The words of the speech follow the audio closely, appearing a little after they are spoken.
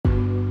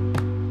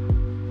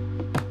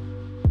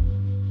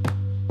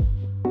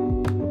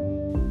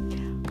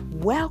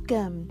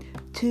Welcome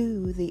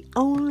to the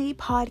only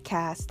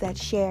podcast that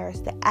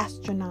shares the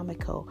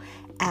astronomical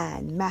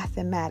and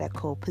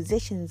mathematical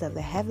positions of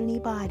the heavenly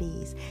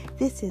bodies.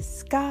 This is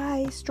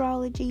Sky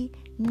Astrology.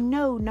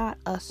 No, not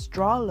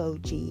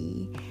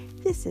astrology.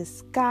 This is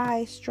Sky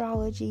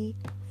Astrology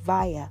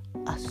via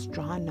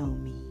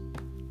astronomy.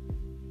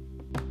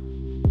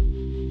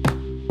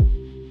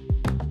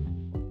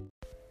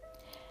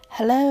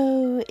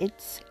 Hello,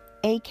 it's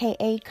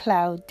aka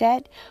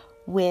Claudette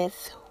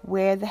with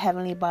Where the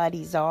Heavenly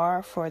Bodies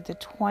Are for the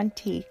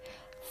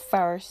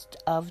 21st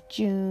of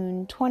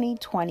June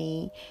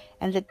 2020,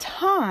 and the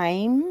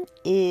time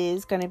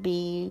is going to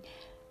be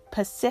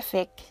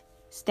Pacific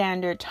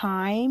Standard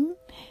Time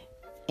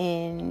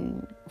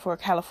for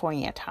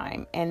California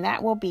time, and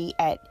that will be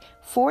at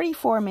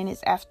 44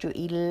 minutes after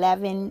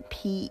 11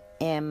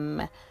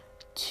 p.m.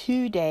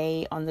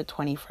 today on the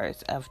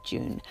 21st of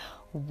June.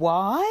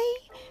 Why?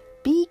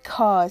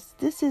 Because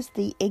this is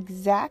the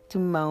exact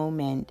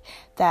moment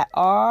that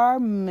our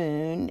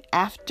moon,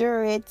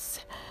 after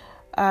its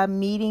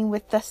meeting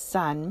with the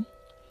sun,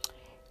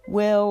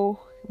 will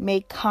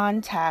make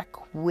contact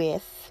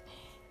with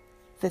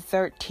the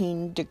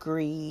 13th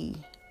degree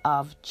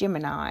of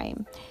Gemini.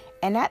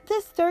 And at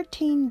this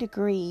 13th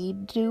degree,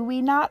 do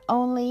we not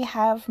only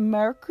have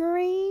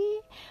Mercury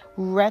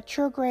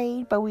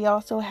retrograde, but we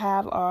also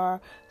have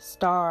our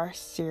star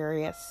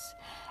Sirius.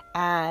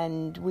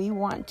 And we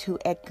want to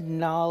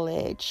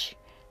acknowledge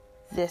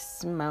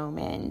this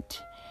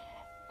moment,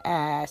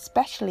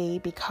 especially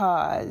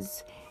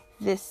because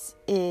this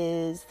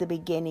is the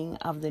beginning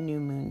of the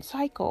new moon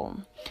cycle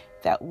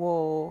that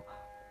will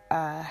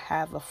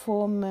have a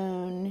full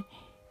moon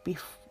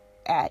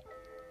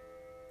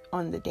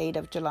on the date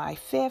of July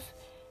 5th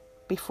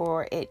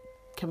before it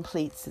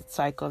completes its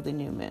cycle of the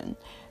new moon.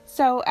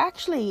 So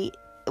actually,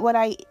 what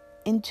I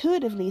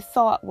intuitively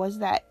thought was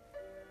that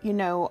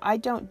I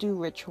don't do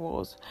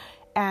rituals,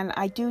 and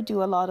I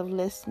do a lot of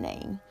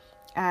listening.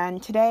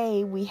 And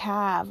today we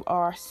have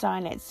our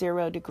sun at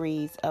 0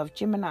 degrees of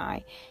Gemini,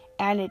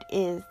 and it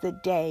is the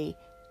day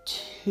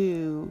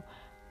to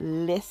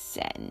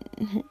listen.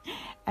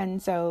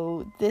 And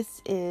so this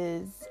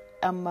is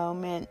a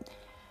moment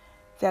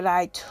that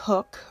I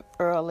took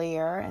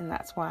earlier, and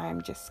that's why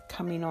I'm just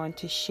coming on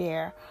to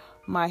share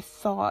my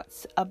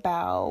thoughts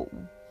about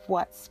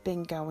what's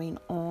been going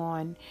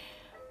on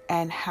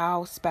and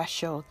how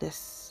special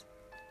this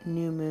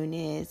new moon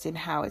is, and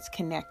how it's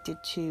connected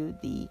to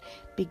the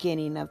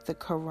beginning of the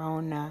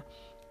corona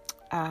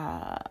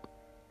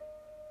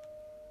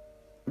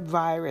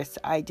virus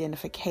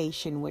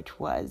identification,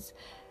 which was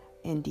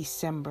in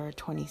December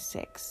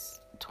 26,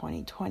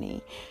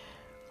 2020.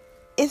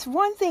 It's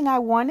one thing I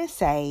want to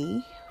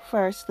say,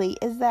 firstly,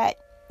 is that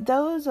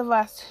those of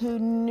us who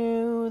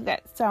knew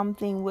that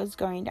something was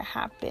going to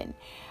happen,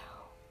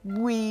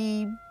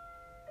 we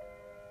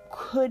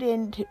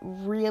couldn't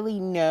really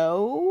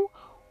know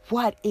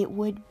what it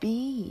would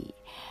be.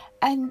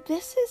 And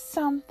this is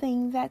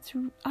something that's,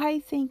 I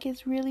think,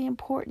 is really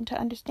important to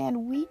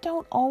understand. We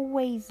don't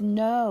always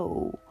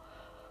know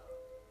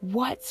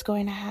what's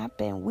going to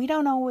happen. We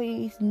don't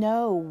always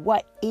know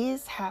what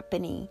is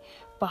happening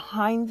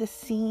behind the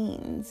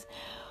scenes.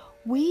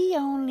 We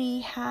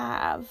only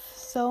have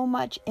so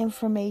much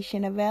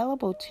information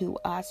available to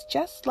us,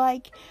 just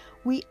like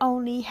we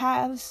only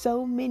have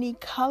so many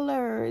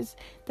colors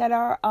that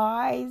our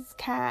eyes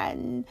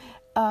can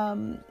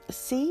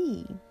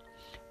see.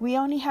 We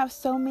only have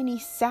so many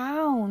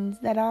sounds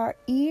that our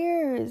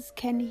ears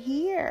can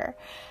hear.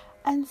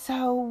 And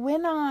so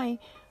when I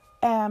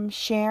am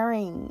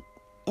sharing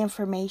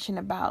information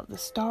about the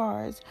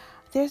stars,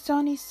 there's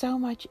only so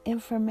much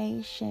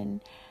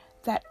information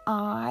that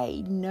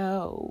I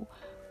know,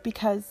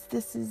 because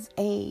this is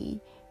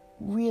a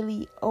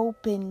really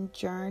open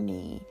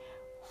journey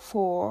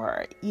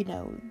for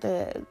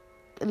the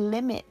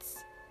limits,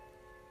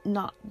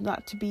 not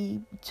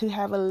to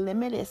have a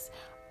limitless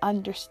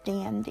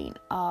understanding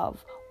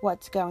of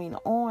what's going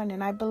on.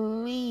 And I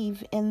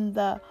believe in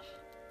the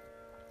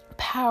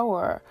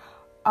power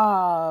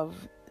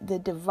of the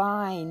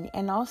divine,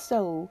 and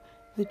also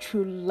the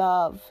true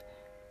love,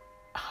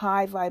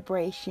 high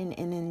vibration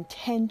and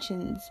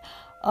intentions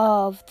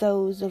of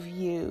those of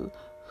you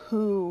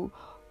who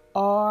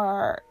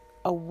are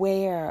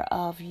aware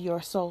of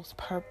your soul's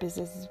purpose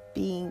as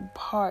being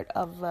part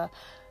of a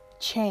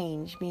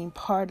change, being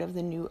part of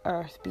the new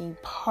earth, being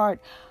part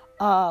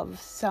of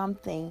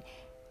something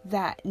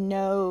that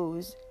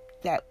knows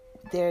that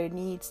there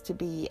needs to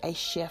be a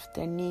shift,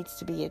 there needs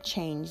to be a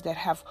change, that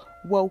have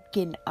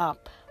woken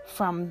up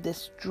from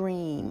this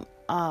dream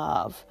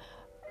of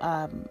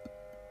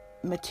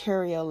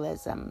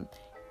materialism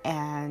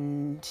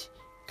and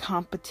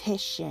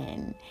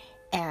competition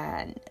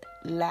and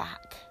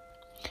lack.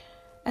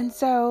 And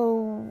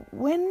so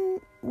when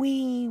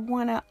we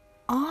want to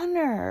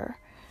honor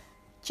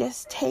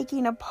just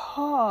taking a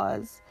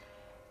pause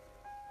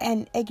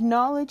and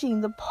acknowledging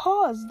the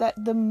pause that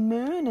the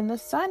moon and the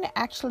sun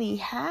actually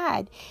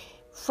had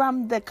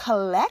from the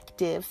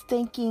collective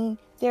thinking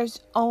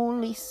there's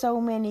only so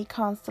many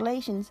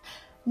constellations,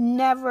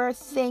 never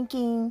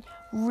thinking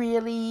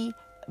really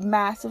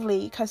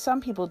massively, because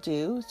some people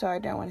do, so I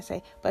don't want to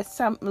say, but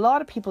a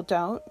lot of people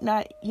don't,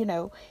 not,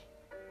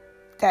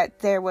 that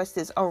there was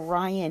this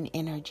Orion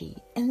energy.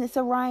 And this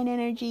Orion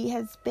energy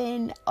has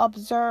been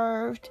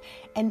observed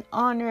and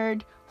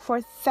honored for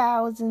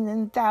thousands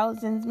and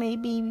thousands,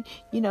 maybe,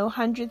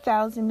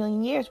 100,000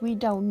 million years. We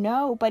don't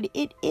know, but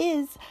it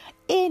is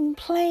in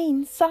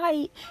plain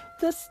sight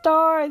the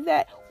star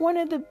that one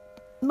of the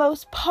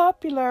most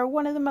popular,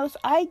 one of the most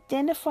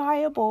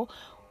identifiable,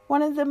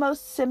 one of the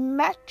most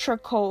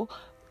symmetrical,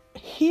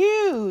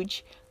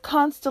 huge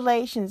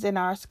constellations in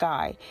our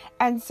sky.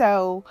 And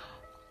so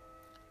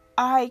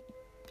I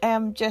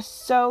am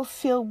just so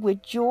filled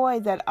with joy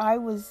that I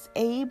was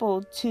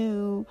able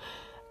to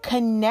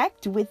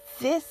connect with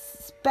this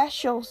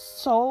special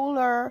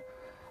solar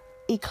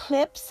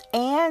eclipse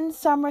and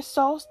summer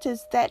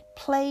solstice that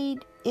played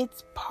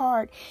its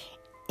part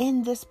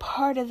in this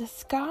part of the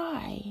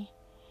sky.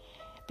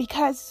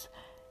 Because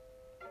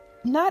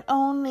not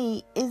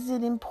only is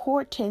it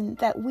important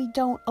that we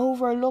don't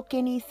overlook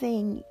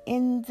anything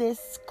in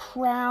this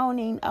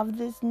crowning of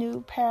this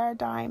new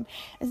paradigm,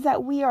 is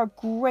that we are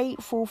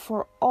grateful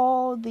for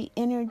all the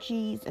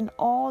energies and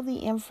all the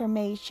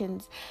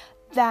informations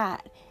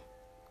that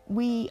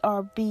we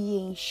are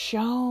being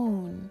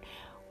shown.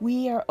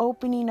 We are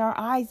opening our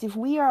eyes. If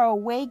we are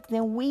awake,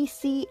 then we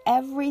see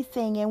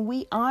everything and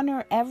we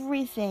honor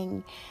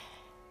everything.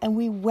 And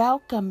we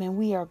welcome and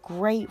we are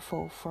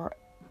grateful for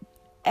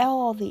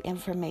all the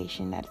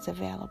information that's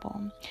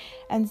available.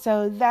 And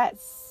so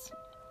that's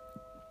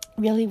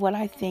really what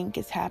I think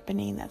is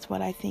happening. That's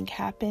what I think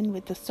happened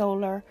with the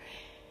summer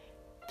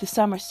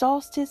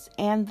solstice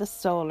and the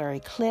solar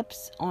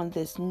eclipse on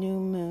this new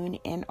moon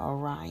in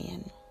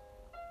Orion.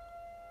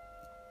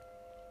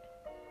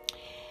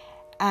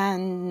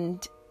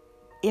 And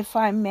if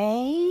I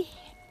may,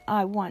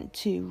 I want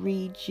to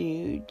read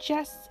you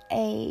just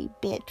a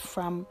bit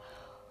from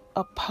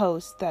a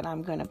post that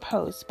I'm going to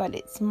post, but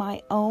it's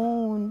my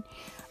own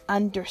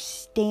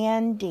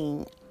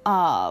understanding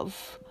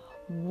of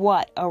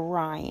what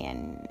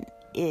Orion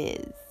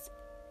is.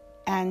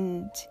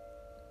 And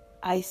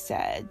I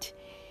said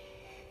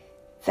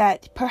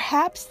that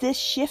perhaps this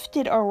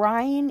shifted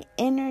Orion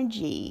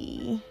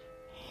energy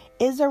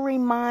is a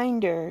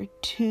reminder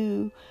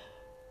to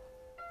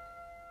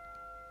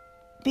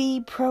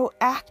be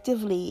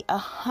proactively a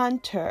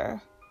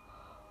hunter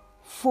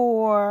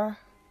for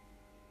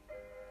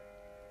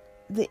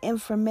the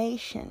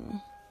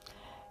information,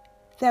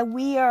 that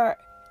we are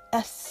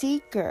a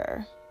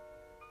seeker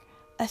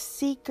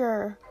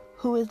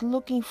who is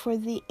looking for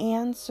the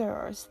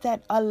answers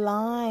that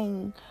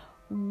align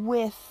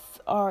with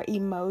our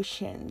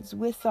emotions,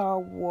 with our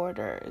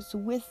waters,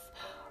 with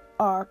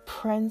our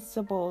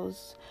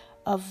principles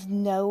of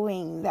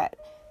knowing that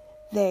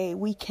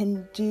we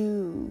can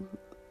do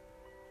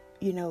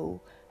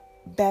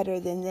better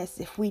than this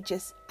if we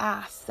just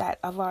ask that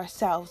of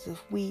ourselves,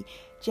 if we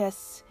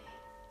just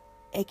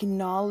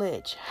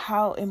acknowledge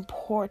how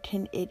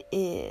important it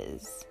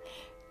is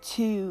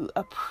to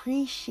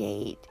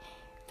appreciate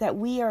that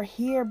we are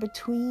here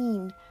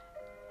between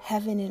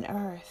heaven and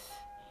earth,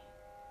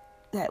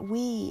 that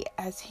we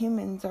as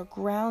humans are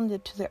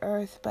grounded to the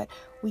earth, but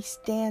we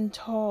stand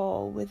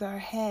tall with our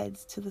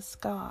heads to the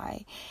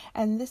sky.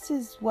 And this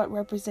is what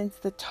represents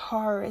the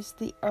Taurus,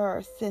 the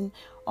earth, and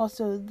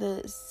also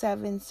the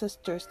seven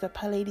sisters, the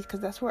Pleiades,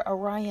 because that's where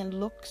Orion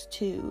looks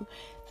to,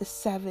 the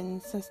seven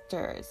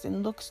sisters,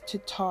 and looks to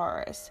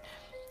Taurus.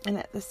 And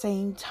at the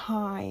same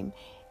time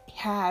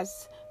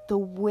has the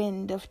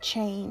wind of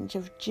change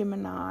of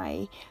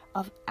Gemini,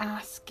 of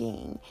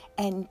asking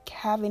and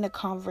having a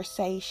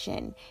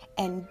conversation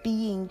and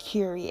being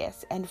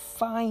curious and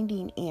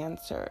finding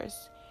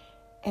answers.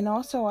 And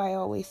also I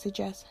always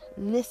suggest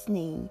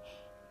listening.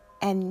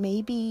 And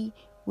maybe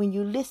when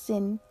you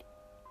listen,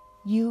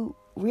 you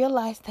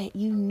realize that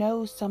you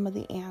know some of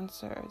the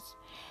answers.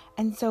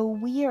 And so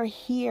we are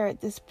here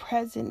at this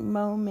present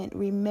moment,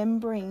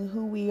 remembering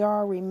who we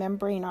are,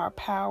 remembering our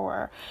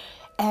power,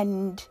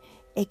 and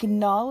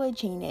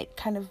acknowledging it,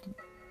 kind of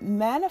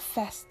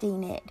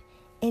manifesting it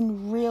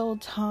in real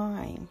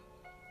time.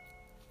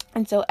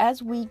 And so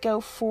as we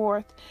go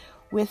forth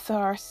with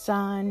our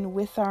sun,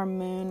 with our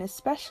moon,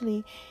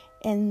 especially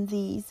in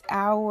these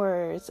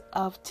hours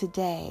of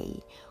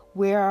today,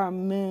 where our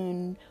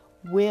moon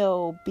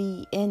will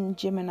be in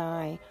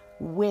Gemini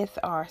with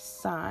our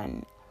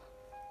sun,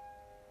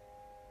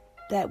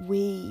 that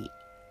we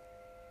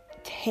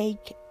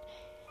take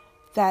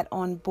that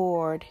on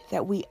board,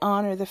 that we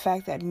honor the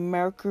fact that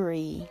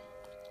Mercury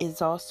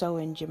is also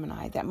in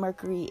Gemini, that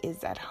Mercury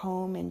is at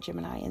home in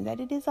Gemini, and that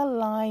it is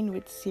aligned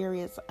with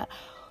Sirius,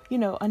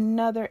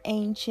 another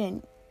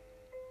ancient,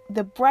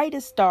 the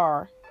brightest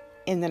star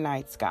in the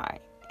night sky,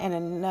 and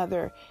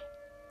another,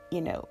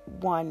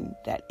 one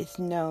that is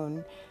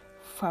known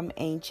from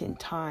ancient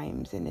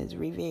times and is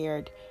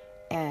revered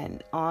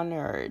and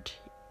honored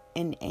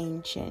in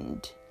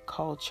ancient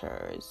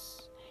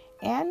cultures.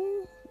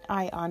 And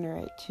I honor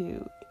it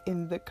too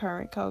in the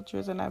current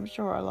cultures, and I'm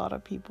sure a lot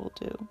of people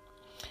do.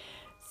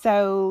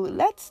 So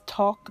let's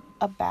talk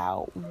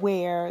about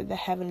where the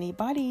heavenly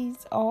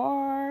bodies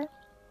are.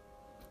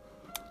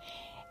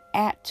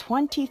 At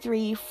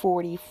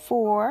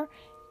 23:44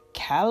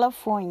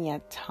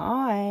 California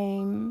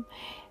time,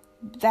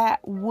 that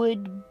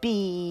would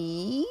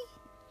be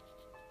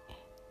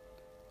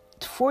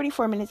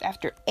 44 minutes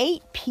after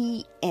 8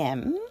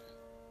 p.m.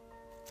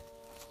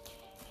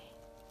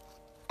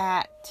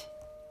 at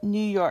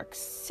New York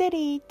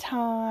City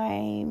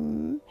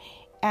time,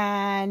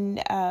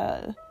 and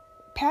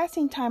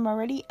passing time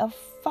already of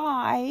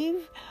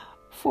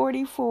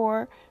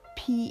 5:44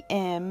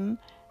 p.m.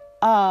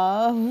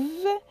 of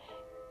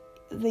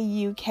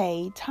the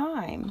UK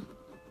time.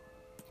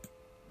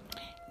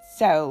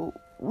 So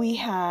we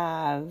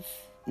have,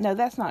 no,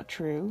 that's not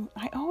true.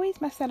 I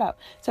always mess that up.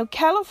 So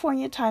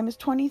California time is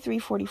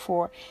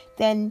 23:44.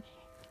 Then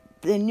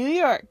the New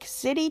York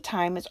City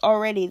time is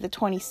already the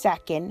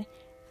 22nd,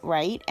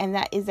 right? And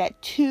that is at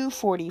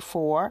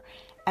 2:44.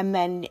 And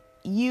then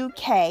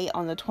UK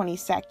on the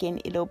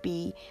 22nd, it'll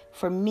be,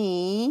 for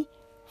me,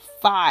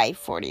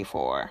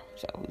 5:44.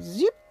 So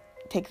zoop,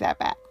 take that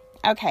back.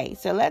 Okay,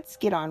 so let's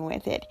get on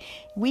with it.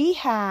 We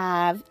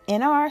have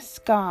in our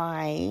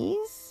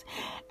skies,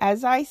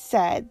 as I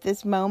said,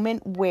 this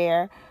moment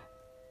where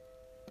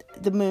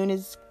the moon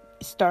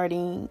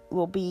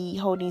will be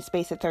holding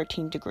space at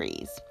 13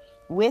 degrees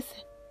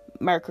with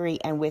Mercury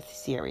and with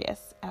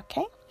Sirius.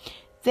 Okay,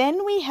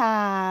 then we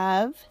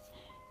have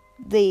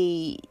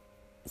the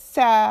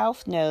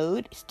South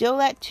Node still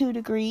at 2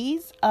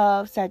 degrees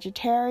of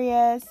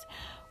Sagittarius.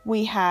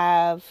 We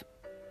have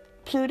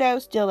Pluto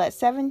still at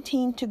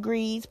 17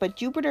 degrees, but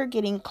Jupiter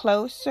getting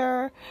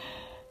closer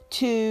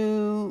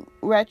to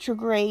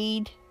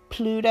retrograde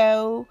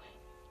Pluto,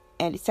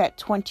 and it's at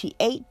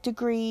 28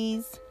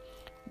 degrees.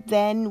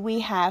 Then we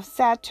have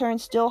Saturn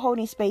still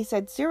holding space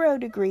at 0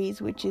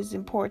 degrees, which is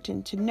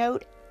important to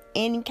note,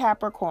 in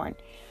Capricorn.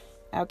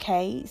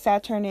 Okay,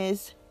 Saturn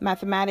is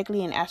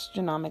mathematically and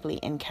astronomically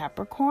in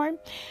Capricorn.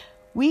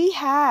 We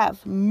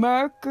have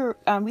Neptune,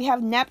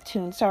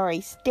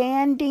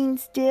 standing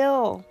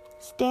still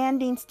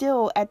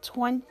at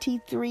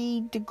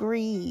 23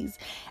 degrees.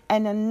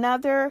 And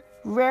another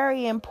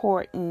very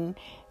important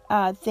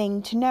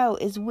thing to know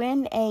is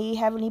when a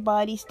heavenly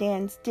body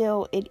stands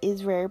still, it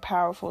is very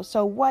powerful.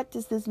 So what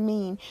does this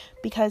mean?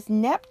 Because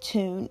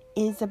Neptune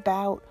is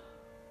about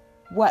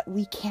what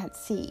we can't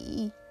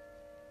see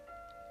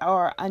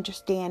or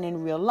understand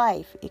in real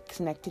life. It's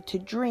connected to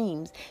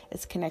dreams.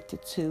 It's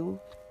connected to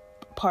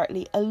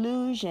partly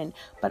illusion,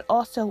 but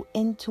also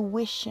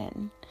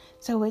intuition.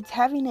 So it's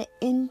having an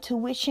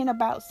intuition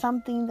about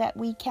something that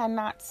we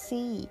cannot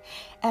see.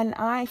 And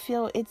I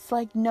feel it's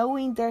like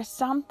knowing there's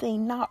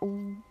something not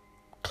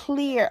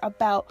clear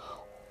about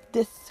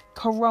this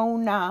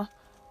corona,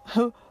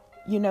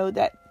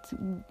 that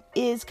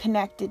is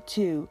connected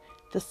to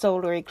the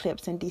solar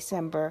eclipse in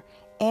December.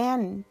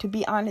 And to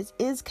be honest,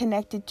 is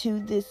connected to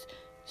this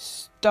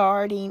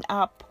starting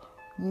up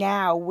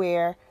now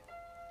where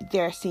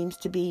there seems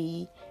to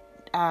be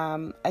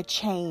a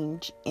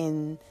change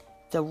in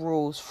the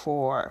rules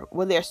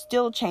there's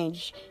still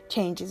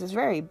changes. It's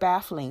very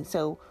baffling.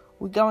 So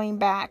we're going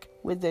back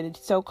with the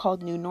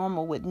so-called new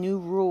normal with new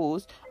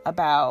rules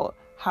about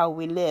how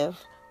we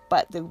live,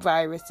 but the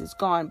virus is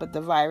gone, but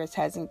the virus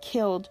hasn't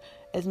killed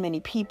as many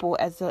people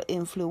as the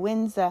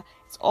influenza.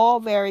 It's all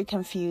very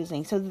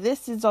confusing. So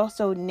this is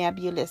also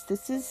nebulous.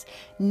 This is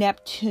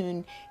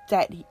Neptune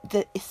that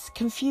is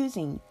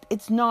confusing.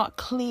 It's not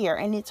clear,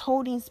 and it's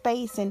holding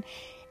space, and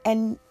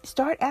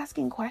start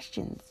asking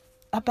questions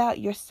about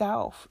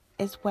yourself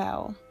as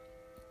well.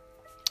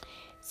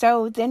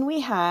 So then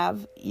we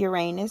have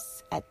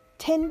Uranus at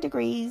 10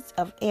 degrees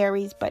of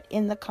Aries, but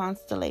in the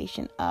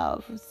constellation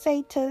of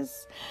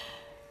Sagittarius.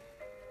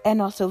 And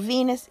also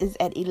Venus is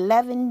at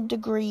 11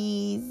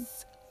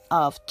 degrees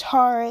of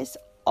Taurus,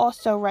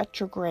 also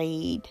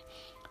retrograde.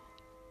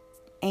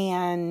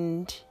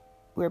 And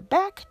we're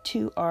back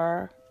to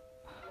our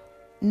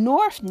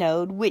North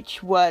Node,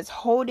 which was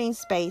holding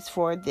space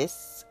for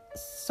this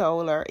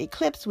solar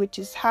eclipse, which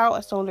is how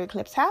a solar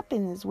eclipse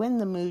happens, when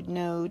the moon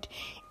node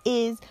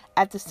is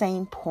at the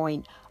same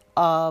point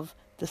of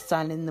the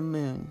sun and the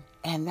moon.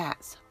 And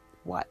that's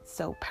what's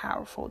so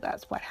powerful.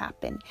 That's what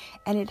happened.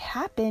 And it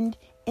happened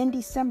in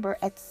December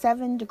at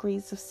 7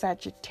 degrees of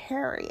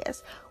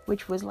Sagittarius,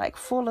 which was like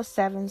full of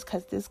sevens,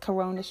 because this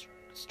corona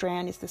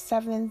strand is the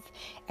 7th,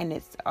 and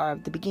it's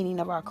the beginning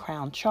of our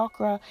crown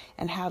chakra,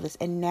 and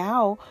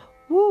now,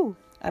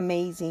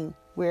 amazing,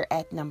 we're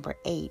at number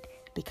 8,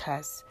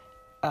 because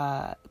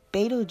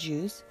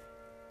Betelgeuse,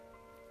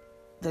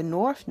 the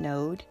North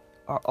Node,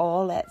 are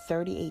all at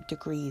 38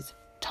 degrees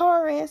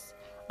Taurus.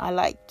 I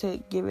like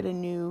to give it a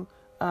new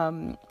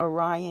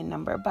Orion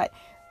number, but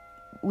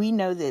we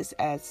know this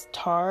as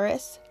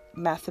Taurus,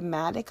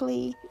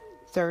 mathematically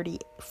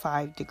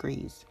 35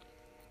 degrees,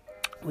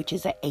 which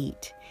is an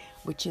 8,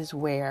 which is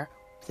where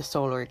the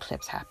solar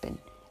eclipse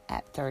happened,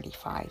 at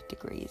 35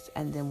 degrees.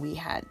 And then we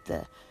had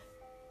the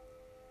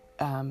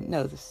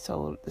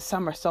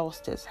summer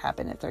solstice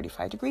happened at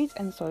 35 degrees,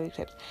 and the solar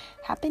eclipse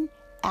happened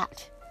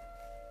at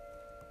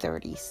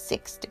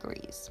 36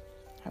 degrees.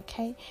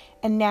 Okay.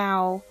 And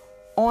now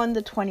on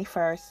the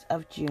 21st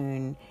of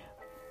June,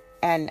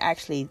 and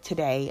actually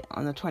today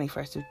on the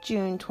 21st of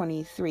June,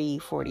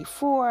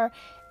 23:44,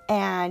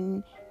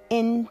 and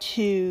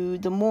into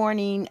the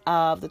morning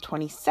of the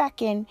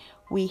 22nd,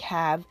 we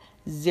have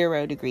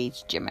 0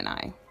 degrees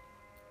Gemini.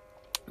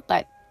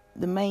 But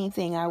the main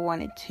thing I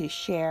wanted to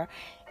share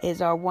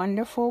is our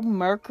wonderful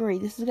Mercury.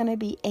 This is going to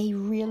be a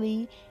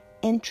really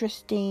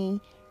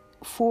interesting,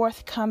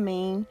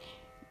 forthcoming,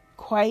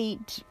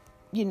 quite,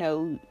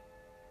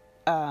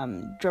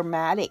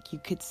 dramatic, you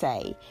could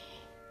say,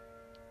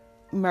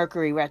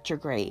 Mercury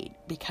retrograde,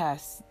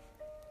 because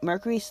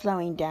Mercury is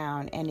slowing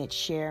down and it's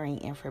sharing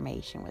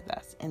information with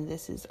us. And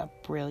this is a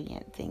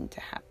brilliant thing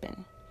to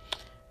happen.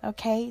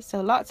 Okay,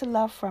 so lots of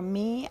love from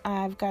me.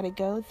 I've got to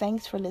go.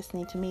 Thanks for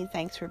listening to me.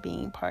 Thanks for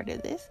being part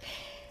of this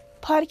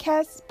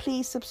podcast.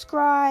 Please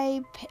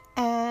subscribe,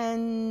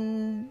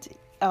 and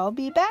I'll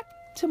be back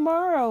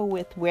tomorrow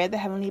with Where the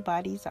Heavenly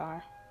Bodies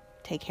Are.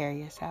 Take care of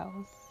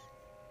yourselves.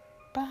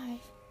 Bye.